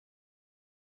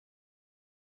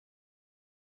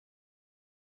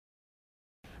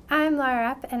I'm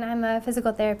Rapp, and I'm a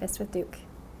physical therapist with Duke.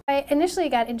 I initially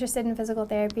got interested in physical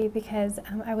therapy because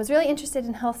I was really interested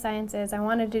in health sciences. I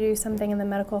wanted to do something in the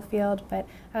medical field, but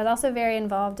I was also very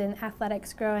involved in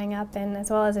athletics growing up and as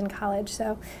well as in college.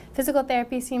 So physical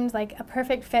therapy seemed like a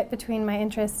perfect fit between my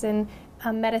interests in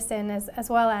medicine as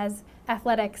well as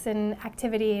athletics and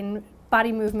activity and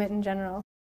body movement in general.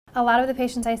 A lot of the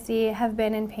patients I see have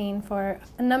been in pain for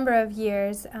a number of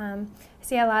years. I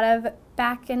see a lot of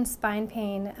back and spine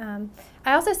pain.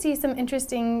 I also see some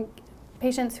interesting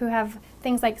patients who have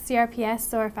things like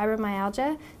CRPS or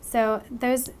fibromyalgia, so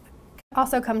those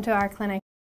also come to our clinic.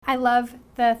 I love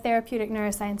the therapeutic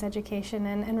neuroscience education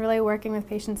and really working with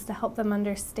patients to help them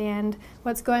understand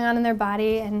what's going on in their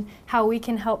body and how we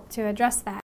can help to address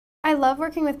that. I love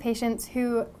working with patients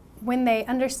who, when they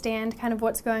understand kind of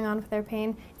what's going on with their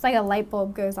pain, it's like a light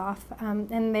bulb goes off,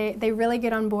 and they really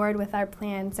get on board with our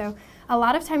plan. So a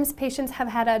lot of times patients have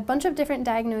had a bunch of different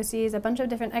diagnoses, a bunch of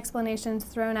different explanations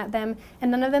thrown at them, and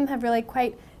none of them have really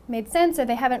quite made sense, or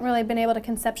they haven't really been able to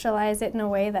conceptualize it in a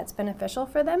way that's beneficial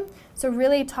for them. So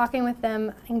really talking with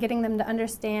them and getting them to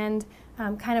understand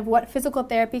kind of what physical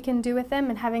therapy can do with them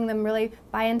and having them really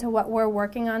buy into what we're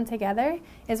working on together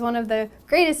is one of the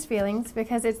greatest feelings,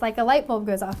 because it's like a light bulb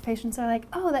goes off. Patients are like,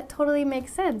 oh, that totally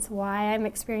makes sense, why I'm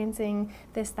experiencing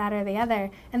this, that, or the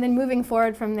other. And then moving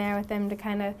forward from there with them to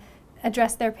kind of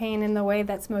address their pain in the way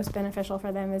that's most beneficial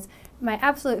for them is my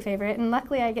absolute favorite, and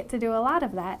luckily I get to do a lot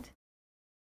of that.